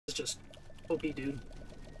is just OP, dude.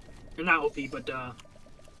 Or not OP, but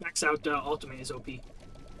max out ultimate is OP.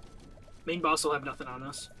 Main boss will have nothing on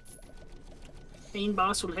us. Main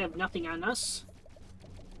boss will have nothing on us.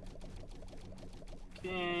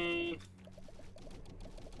 Okay.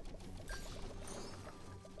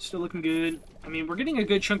 Still looking good. I mean, we're getting a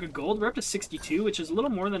good chunk of gold. We're up to 62, which is a little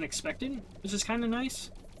more than expected, which is kind of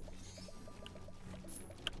nice.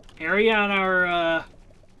 Area on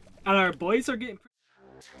our boys are getting.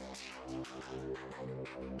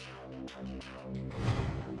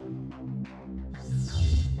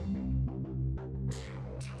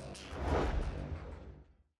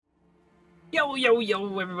 Yo,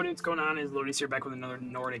 everybody, what's going on? It's Lodious here, back with another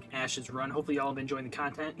Nordic Ashes run. Hopefully y'all have been enjoying the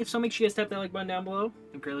content. If so, make sure you guys tap that like button down below.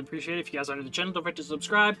 I'd greatly appreciate it. If you guys are new to the channel, don't forget to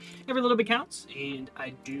subscribe. Every little bit counts, and I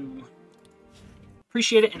do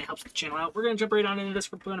appreciate it, and it helps the channel out. We're going to jump right on into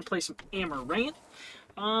this. We're going to play some Amaranth.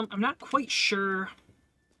 I'm not quite sure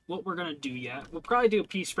what we're going to do yet. We'll probably do a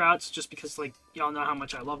Pea Sprouts, just because, like, y'all know how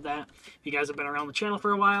much I love that. If you guys have been around the channel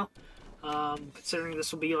for a while. Considering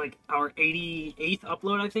this will be, like, our 88th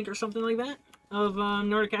upload, I think, or something like that, of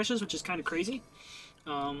Nordic Ashes, which is kind of crazy.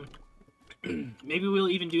 Maybe we'll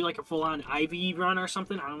even do, like, a full-on IV run or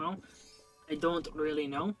something. I don't know. I don't really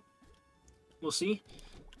know. We'll see.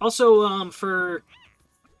 Also,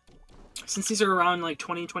 since these are around, like,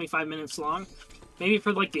 20-25 minutes long, maybe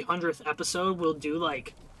for, like, the 100th episode, we'll do,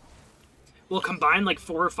 like, we'll combine, like,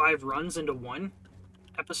 4 or 5 runs into one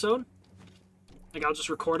episode. Like, I'll just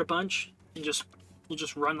record a bunch and we'll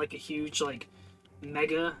just run, like, a huge, like,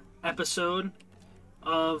 mega episode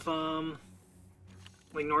of,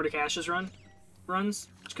 like, Nordic Ashes runs,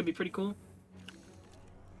 which could be pretty cool.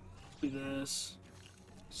 Do this.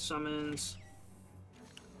 Summons.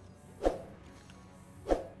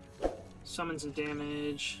 Summons and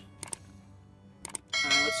damage.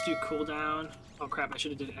 Alright, let's do cooldown. Oh, crap, I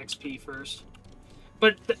should have did XP first.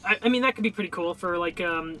 But, I mean, that could be pretty cool for, like, I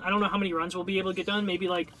don't know how many runs we'll be able to get done. Maybe,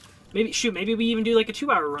 like, maybe we even do, like, a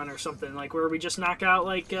 2-hour run or something. Like, where we just knock out,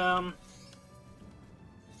 like, 4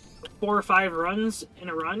 or 5 runs in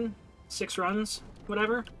a run. 6 runs,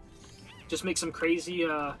 whatever. Just make some crazy,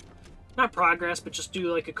 not progress, but just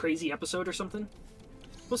do, like, a crazy episode or something.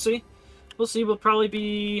 We'll see. We'll see. We'll probably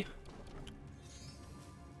be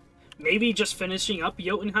maybe just finishing up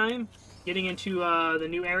Jotunheim, getting into, the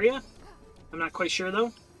new area. I'm not quite sure,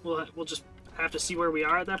 though. We'll just have to see where we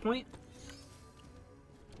are at that point.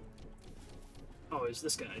 Oh, is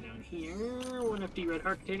this guy down here? 1 empty red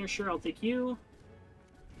heart container. Sure, I'll take you.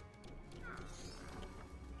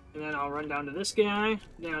 And then I'll run down to this guy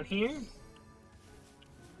down here.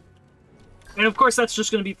 And of course, that's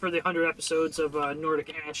just going to be for the 100 episodes of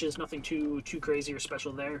Nordic Ashes. Nothing too crazy or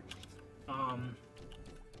special there. And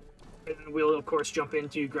we'll, of course, jump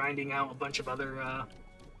into grinding out a bunch of other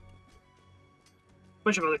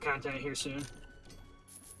content here soon.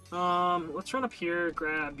 Let's run up here,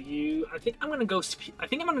 grab you. I think I'm gonna ghost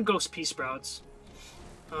Pea Sprouts.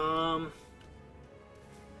 So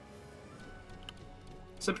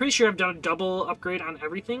I'm pretty sure I've done a double upgrade on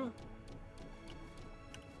everything.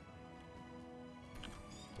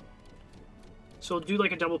 So we'll do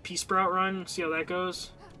like a double Pea Sprout run, see how that goes.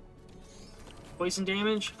 Poison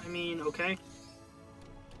damage, I mean, okay.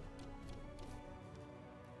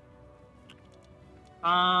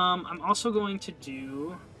 I'm also going to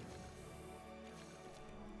do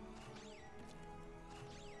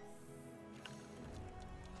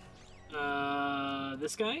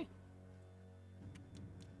this guy.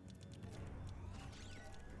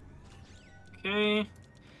 Okay.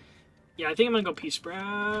 Yeah, I think I'm gonna go Pea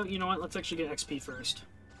Sprout. You know what? Let's actually get XP first.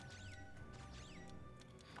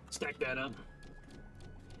 Stack that up.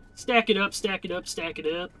 Stack it up, stack it up, stack it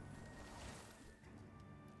up.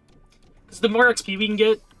 Because the more XP we can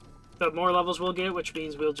get, the more levels we'll get, which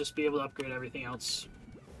means we'll just be able to upgrade everything else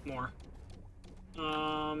more.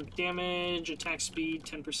 Damage, attack speed,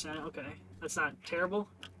 10%. Okay, that's not terrible.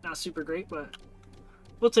 Not super great, but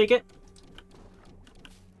we'll take it.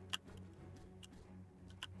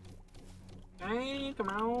 Okay, come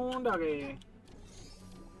on, doggy.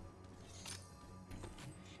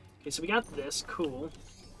 Okay, so we got this. Cool.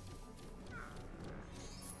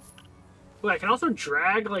 Ooh, I can also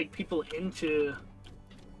drag, like, people into...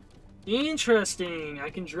 Interesting! I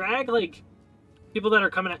can drag, like, people that are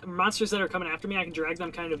coming... monsters that are coming after me, I can drag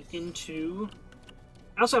them kind of into...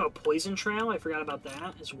 I also have a poison trail. I forgot about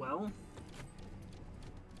that as well.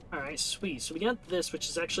 Alright, sweet. So we got this, which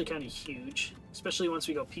is actually kind of huge. Especially once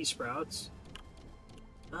we go Pea Sprouts.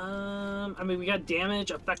 I mean, we got damage,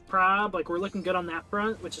 effect prob. Like, we're looking good on that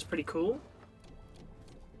front, which is pretty cool.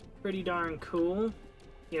 Pretty darn cool.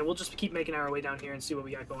 Yeah, we'll just keep making our way down here and see what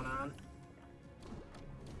we got going on.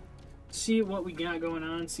 See what we got going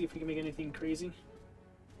on. See if we can make anything crazy.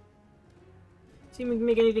 See if we can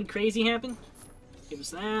make anything crazy happen. Give us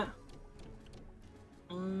that.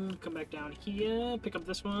 Come back down here. Pick up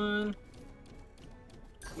this one.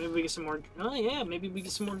 Maybe we get some more... Oh, yeah. Maybe we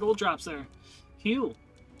get some more gold drops there. Phew.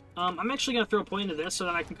 I'm actually going to throw a point into this so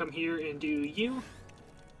that I can come here and do you.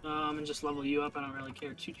 And just level you up. I don't really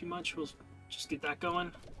care too much. We'll just get that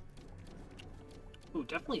going. Ooh,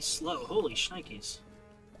 definitely slow. Holy shnikes.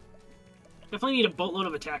 Definitely need a boatload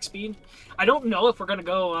of attack speed. I don't know if we're going to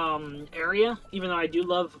go area, even though I do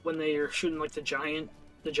love when they are shooting like the giant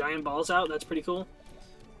balls out. That's pretty cool.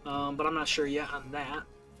 But I'm not sure yet on that.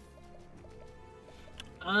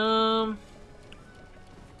 I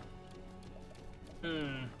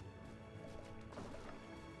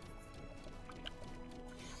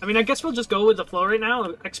mean, I guess we'll just go with the flow right now.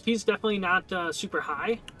 XP is definitely not super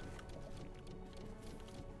high.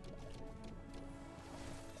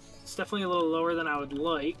 It's definitely a little lower than I would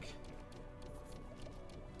like.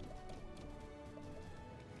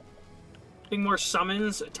 I think more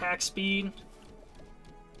summons, attack speed.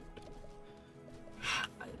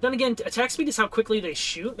 Then again, attack speed is how quickly they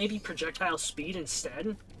shoot. Maybe projectile speed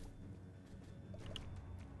instead.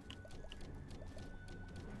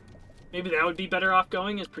 Maybe that would be better off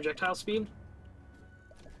going as projectile speed.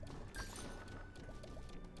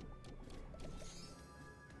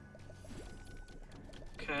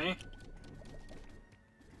 Okay.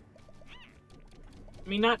 I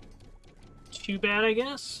mean, not too bad, I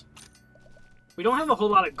guess. We don't have a whole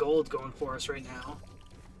lot of gold going for us right now.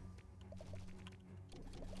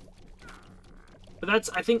 But that's,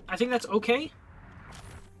 I think that's okay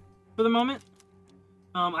for the moment.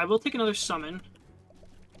 I will take another summon.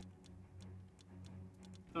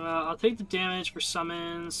 I'll take the damage for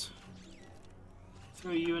summons.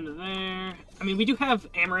 Throw you into there. I mean, we do have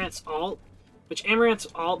Amaranth's ult, which Amaranth's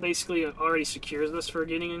ult basically already secures us for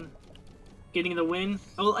getting the win.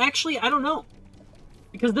 Well, actually, I don't know.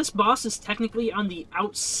 Because this boss is technically on the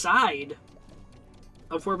outside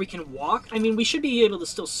of where we can walk. I mean, we should be able to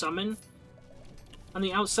still summon on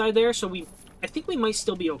the outside there, so I think we might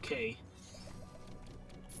still be okay.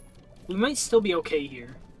 We might still be okay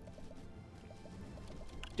here.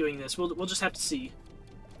 Doing this. We'll just have to see.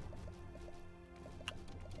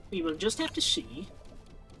 We will just have to see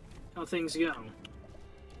how things go.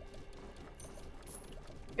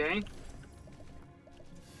 Okay.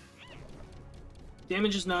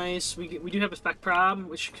 Damage is nice. We do have effect prob,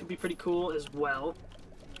 which could be pretty cool as well.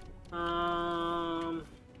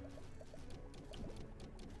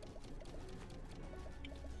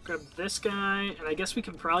 Grab this guy, and I guess we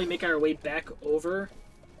can probably make our way back over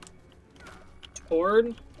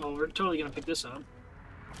toward... Oh, we're totally gonna pick this up.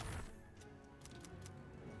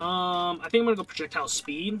 I think I'm gonna go projectile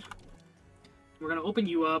speed. We're gonna open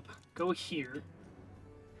you up, go here.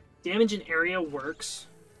 Damage in area works.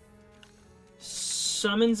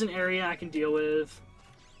 Summons an area I can deal with.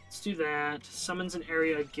 Let's do that. Summons an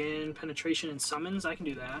area again. Penetration and summons, I can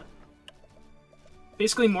do that.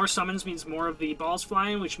 Basically, more summons means more of the balls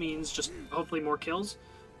flying, which means just hopefully more kills.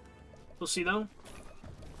 We'll see, though.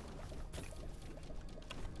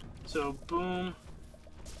 So, boom.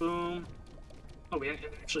 Boom. Oh, we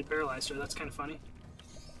actually paralyzed her. That's kind of funny.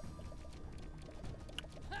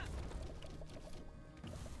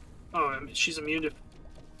 Oh, she's immune to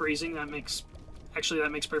freezing. That makes... Actually,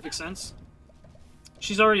 that makes perfect sense.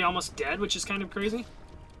 She's already almost dead, which is kind of crazy.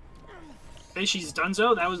 Okay, she's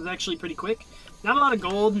donezo. That was actually pretty quick. Not a lot of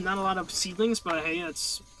gold, not a lot of seedlings, but hey,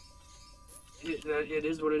 that's... It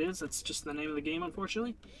is what it is. That's just the name of the game,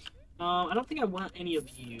 unfortunately. I don't think I want any of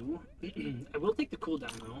you. I will take the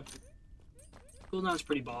cooldown, though. Cooldown's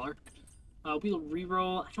pretty baller. We'll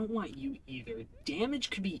reroll. I don't want you either. Damage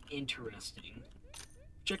could be interesting.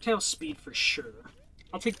 Projectile speed for sure.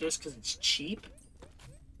 I'll take this because it's cheap.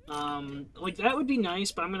 Like, that would be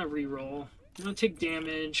nice, but I'm going to reroll. I'm going to take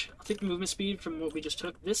damage. I'll take the movement speed from what we just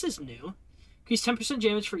took. This is new. Increase 10%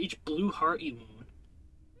 damage for each blue heart you wound.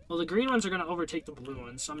 Well, the green ones are going to overtake the blue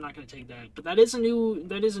ones, so I'm not going to take that. But that is a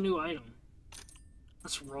new item.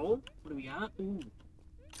 Let's roll. What do we got? Ooh.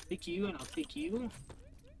 Take you, and I'll take you.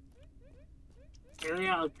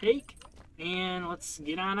 Area I'll take. And let's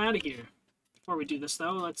get on out of here. Before we do this,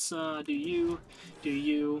 though, let's do you.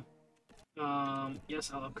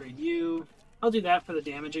 Yes, I'll upgrade you. I'll do that for the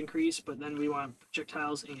damage increase, but then we want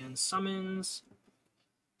projectiles and summons.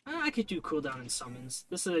 I could do cooldown and summons.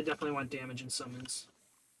 This is, I definitely want damage and summons.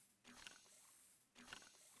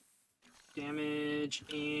 Damage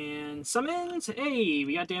and summons. Hey,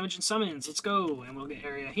 we got damage and summons. Let's go. And we'll get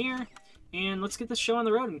area here. And let's get this show on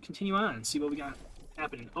the road and continue on and see what we got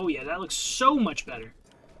happening. Oh yeah, that looks so much better.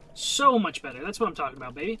 So much better. That's what I'm talking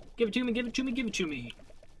about, baby. Give it to me, give it to me, give it to me.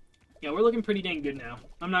 Yeah, we're looking pretty dang good now.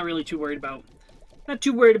 I'm not really too worried about... Not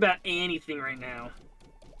too worried about anything right now.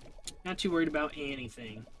 Not too worried about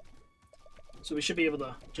anything. So we should be able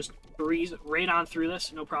to just breeze right on through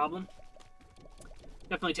this, no problem.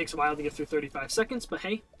 Definitely takes a while to get through 35 seconds, but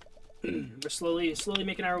hey. We're slowly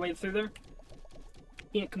making our way through there.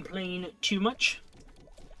 Can't complain too much.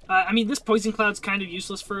 I mean, this poison cloud's kind of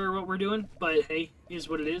useless for what we're doing, but hey, is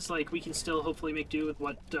what it is. Like, we can still hopefully make do with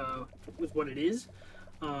what it is.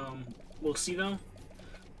 We'll see though.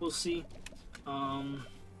 We'll see.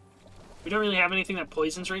 We don't really have anything that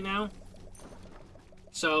poisons right now,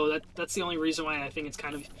 so that's the only reason why I think it's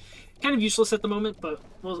kind of useless at the moment. But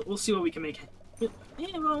we'll see what we can make.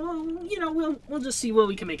 Yeah, well, you know, we'll just see what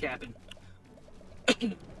we can make happen.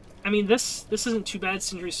 I mean, this isn't too bad.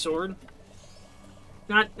 Sindri's sword,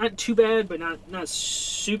 not too bad, but not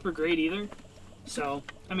super great either. So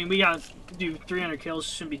I mean, we got to do 300 kills.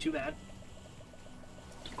 Shouldn't be too bad.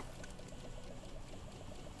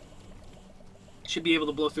 Should be able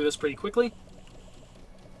to blow through this pretty quickly.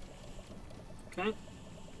 Okay.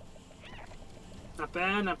 Not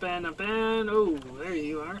bad, not bad, not bad. Oh, there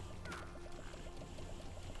you are.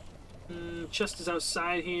 Chest is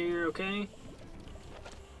outside here, okay.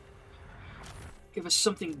 Give us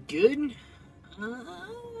something good.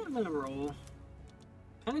 I'm gonna roll.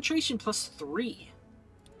 Penetration +3.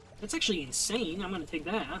 That's actually insane. I'm gonna take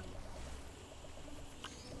that.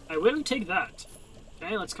 I will take that.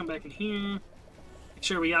 Okay, let's come back in here. Make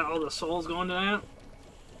sure we got all the souls going to that.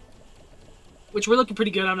 Which we're looking pretty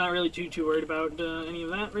good. I'm not really too worried about any of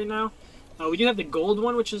that right now. We do have the gold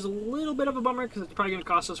one, which is a little bit of a bummer because it's probably going to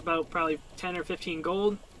cost us about probably 10 or 15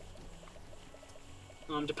 gold.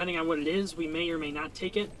 Depending on what it is, we may or may not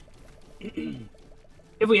take it.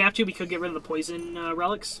 If we have to, we could get rid of the poison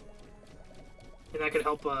relics. And that could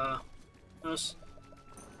help us.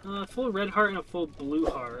 Full red heart and a full blue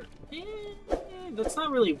heart. That's not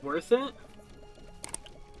really worth it.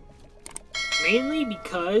 Mainly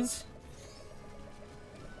because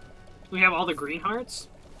we have all the green hearts.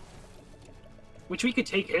 Which we could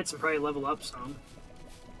take hits and probably level up some.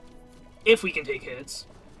 If we can take hits.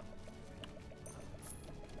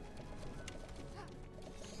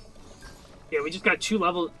 Yeah, we just got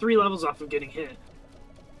 3 levels off of getting hit.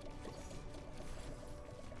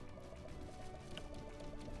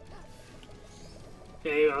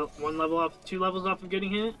 Okay, 1 level off, 2 levels off of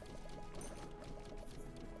getting hit.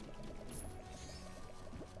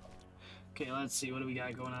 Okay, let's see, what do we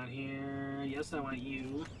got going on here? Yes, I want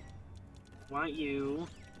you. Want you.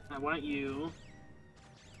 I want you.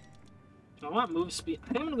 Do I want move speed? I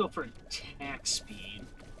think I'm gonna go for attack speed.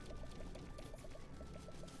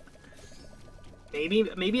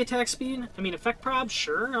 Maybe attack speed? I mean, effect prob?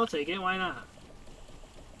 Sure, I'll take it. Why not?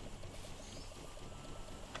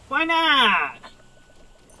 Why not?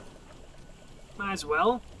 Might as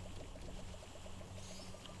well.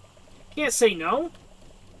 Can't say no.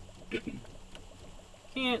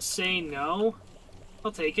 Can't say no.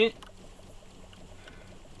 I'll take it.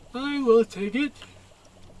 I will take it.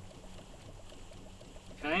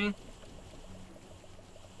 Okay.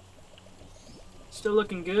 Still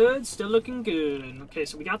looking good. Still looking good. Okay,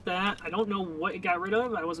 so we got that. I don't know what it got rid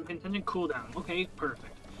of. I wasn't paying attention. Cooldown. Okay,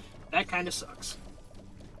 perfect. That kind of sucks.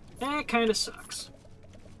 That kind of sucks.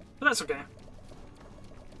 But that's okay.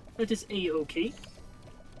 That is a-okay.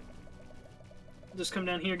 Just come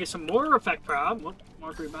down here, get some more effect prob. Whoop,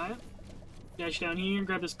 marker by it. Dash down here,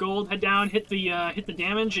 grab this gold, head down, hit the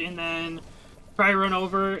damage, and then probably run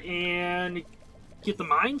over and get the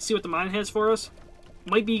mine. See what the mine has for us.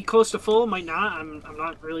 Might be close to full, might not. I'm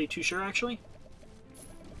not really too sure actually.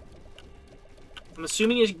 I'm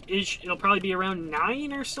assuming it'll probably be around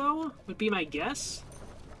 9 or so. Would be my guess.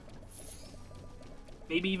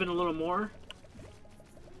 Maybe even a little more.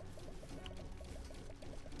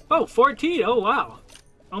 Oh, 14! Oh wow,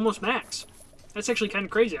 almost max. That's actually kind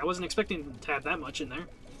of crazy. I wasn't expecting to have that much in there.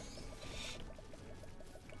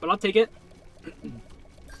 But I'll take it.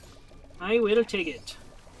 I will take it.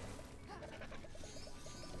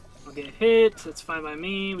 I'll get hit. That's fine by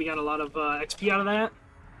me. We got a lot of XP out of that.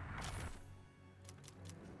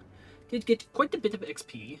 Did get quite a bit of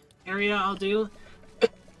XP. Area I'll do.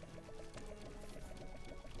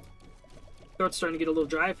 Throat's starting to get a little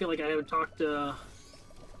dry. I feel like I haven't talked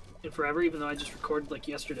in forever, even though I just recorded like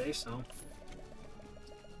yesterday, so...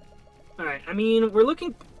 Alright, I mean, we're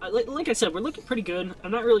looking, like I said, we're looking pretty good.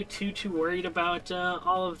 I'm not really too worried about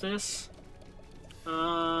all of this.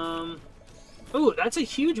 Oh, that's a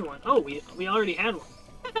huge one. Oh, we already had one.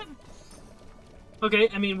 Okay,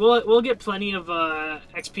 I mean, we'll get plenty of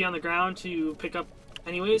XP on the ground to pick up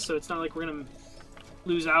anyway, so it's not like we're gonna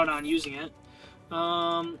lose out on using it.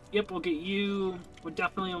 Yep, we'll get you. We'll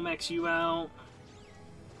definitely max you out.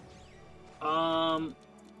 I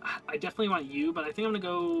definitely want you, but I think I'm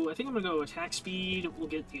gonna go attack speed. We'll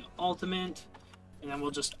get the ultimate, and then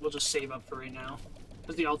we'll just save up for right now,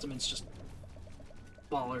 because the ultimate's just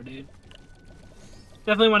baller, dude.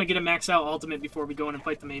 Definitely want to get a max out ultimate before we go in and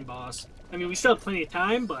fight the main boss. I mean, we still have plenty of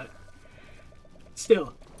time, but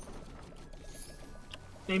still.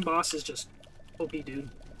 Main boss is just OP, dude.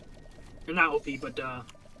 Or not OP, but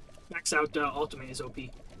max out ultimate is OP.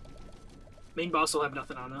 Main boss will have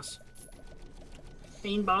nothing on us.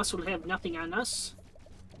 Main boss will have nothing on us.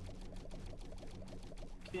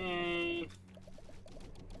 Okay.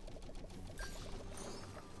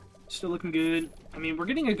 Still looking good. I mean, we're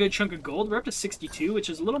getting a good chunk of gold. We're up to 62, which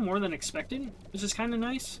is a little more than expected, which is kind of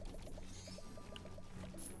nice.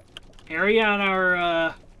 Area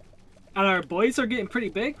on our boys are getting pretty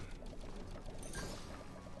big.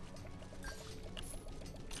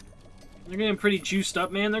 They're getting pretty juiced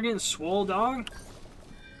up, man. They're getting swole, dog.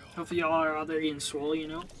 Hopefully y'all are out there getting swole, you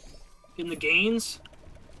know? Getting the gains.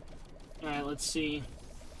 Alright, let's see.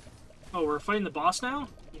 Oh, we're fighting the boss now?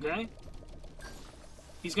 Okay.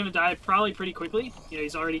 He's gonna die probably pretty quickly. Yeah,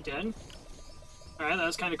 he's already dead. Alright, that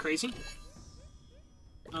was kind of crazy.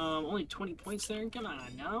 Only 20 points there. Come on,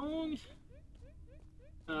 no.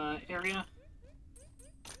 Area.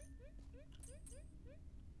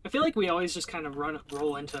 I feel like we always just kind of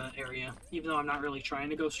roll into area. Even though I'm not really trying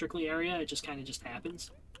to go strictly area, it just kind of just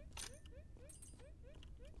happens.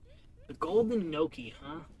 The Golden Noki,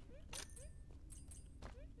 huh?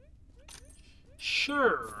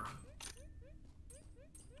 Sure.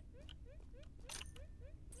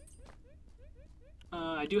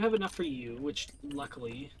 I do have enough for you, which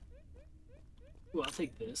luckily... Ooh, I'll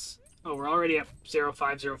take this. Oh, we're already at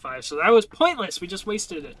 0505, so that was pointless! We just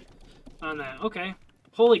wasted it on that. Okay.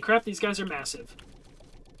 Holy crap, these guys are massive.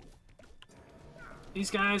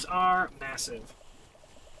 These guys are massive.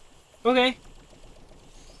 Okay.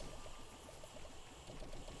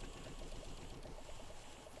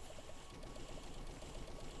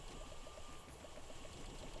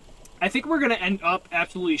 I think we're gonna end up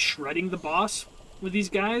absolutely shredding the boss with these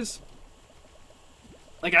guys.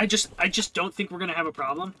 Like, I just don't think we're gonna have a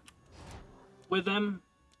problem with them,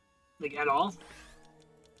 like, at all.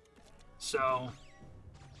 So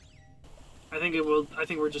I think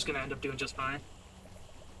we're just gonna end up doing just fine.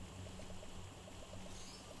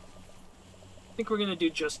 I think we're gonna do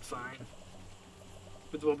just fine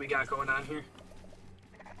with what we got going on here.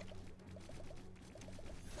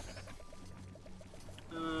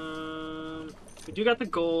 We do got the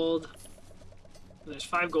gold. There's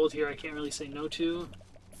 5 gold here I can't really say no to.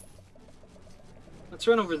 Let's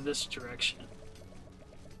run over this direction.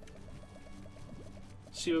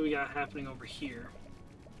 See what we got happening over here.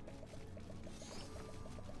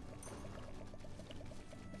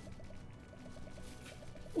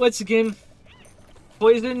 Once again,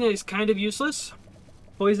 poison is kind of useless.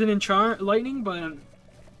 Poison and lightning, but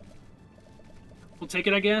we'll take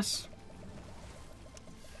it, I guess.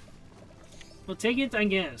 We'll take it, I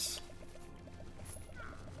guess.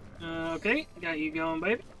 Okay, got you going,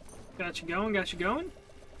 baby. Got you going, got you going.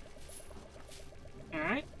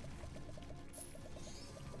 Alright.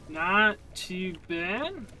 Not too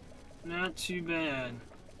bad. Not too bad.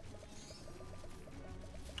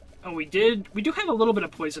 Oh, we do have a little bit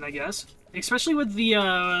of poison, I guess. Especially with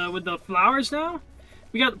the flowers now.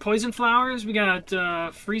 We got poison flowers, we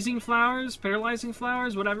got freezing flowers, paralyzing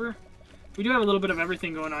flowers, whatever. We do have a little bit of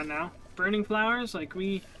everything going on now. Burning flowers, like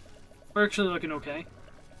we're actually looking okay.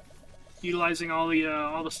 Utilizing all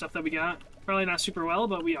the stuff that we got. Probably not super well,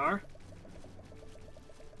 but we are.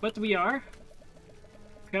 But we are.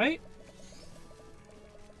 Okay.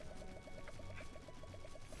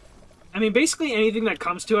 I mean, basically anything that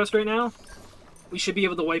comes to us right now, we should be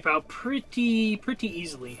able to wipe out pretty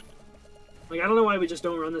easily. Like, I don't know why we just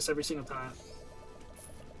don't run this every single time.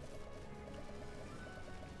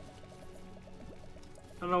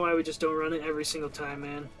 I don't know why we just don't run it every single time,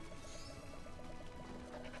 man.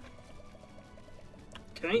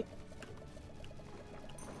 Okay.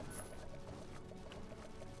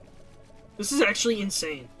 This is actually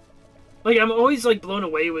insane. Like, I'm always, like, blown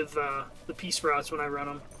away with the pea sprouts when I run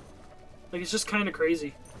them. Like, it's just kind of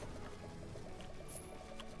crazy.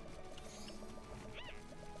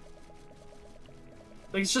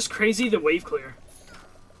 Like, it's just crazy the wave clear.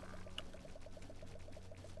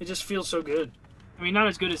 It just feels so good. I mean, not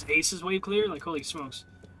as good as Ace's wave clear, like, holy smokes.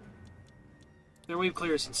 Their wave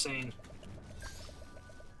clear is insane.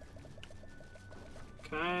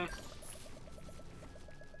 Okay.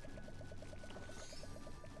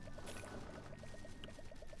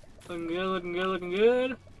 Looking good, looking good, looking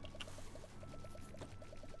good.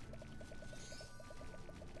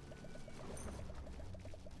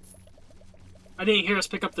 I didn't hear us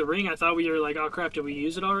pick up the ring. I thought we were like, oh crap, did we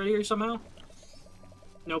use it already or somehow?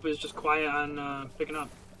 Nope, it was just quiet on picking up.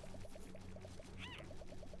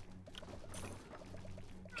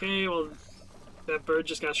 Okay, well, that bird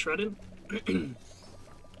just got shredded.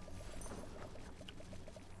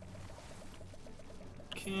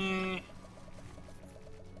 Okay.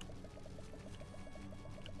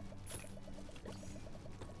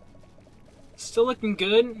 Still looking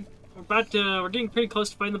good. We're getting pretty close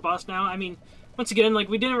to fighting the boss now. I mean, once again, like,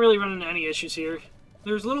 we didn't really run into any issues here.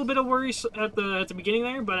 There's a little bit of worry at the beginning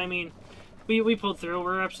there, but I mean, we pulled through.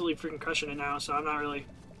 We're absolutely freaking crushing it now, so I'm not really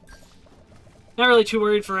too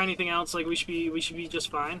worried for anything else. Like, we should be just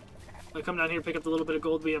fine. I'll come down here, pick up the little bit of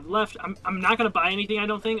gold we have left. I'm not gonna buy anything, I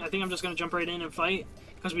don't think. I think I'm just gonna jump right in and fight,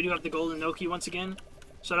 because we do have the golden Noki once again.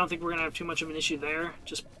 So I don't think we're gonna have too much of an issue there,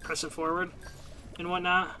 just pressing forward and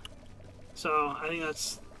whatnot. So I think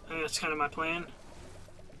that's kind of my plan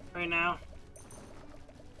right now,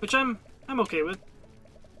 which I'm okay with.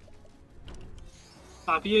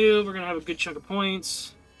 Pop you. We're gonna have a good chunk of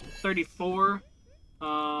points. 34,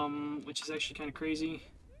 which is actually kind of crazy.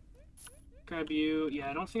 Grab you. Yeah,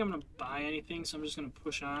 I don't think I'm gonna buy anything, so I'm just gonna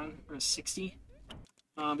push on. We're at 60.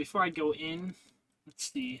 Before I go in,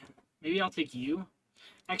 let's see. Maybe I'll take you.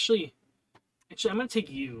 Actually, I'm gonna take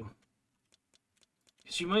you.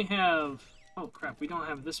 Because you might have... Oh, crap. We don't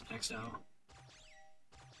have this maxed out.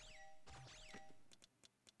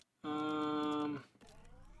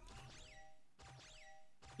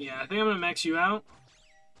 Yeah, I think I'm going to max you out.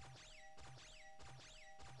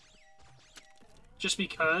 Just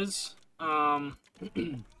because. We're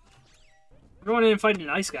going in and fighting an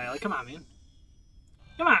ice guy. Like, come on, man.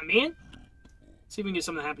 Come on, man. Let's see if we can get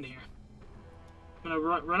something to happen here. I'm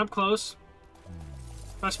going to run up close.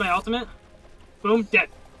 Press my ultimate. Boom, dead.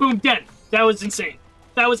 Boom, dead. That was insane.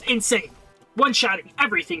 That was insane. One-shotting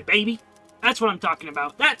everything, baby. That's what I'm talking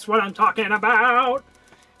about. That's what I'm talking about.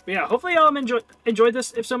 But yeah, hopefully y'all enjoyed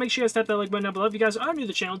this. If so, make sure you guys tap that like button down below. If you guys are new to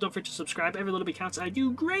the channel, don't forget to subscribe. Every little bit counts. I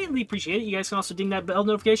do greatly appreciate it. You guys can also ding that bell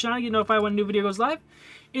notification on to get notified when a new video goes live.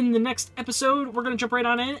 In the next episode, we're going to jump right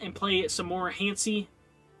on in and play some more Hansi.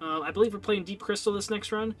 I believe we're playing Deep Crystal this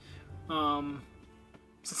next run.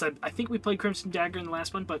 Since I think we played Crimson Dagger in the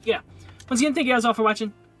last one. But yeah, once again, thank you guys all for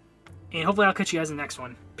watching. And hopefully I'll catch you guys in the next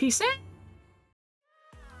one. Peace out!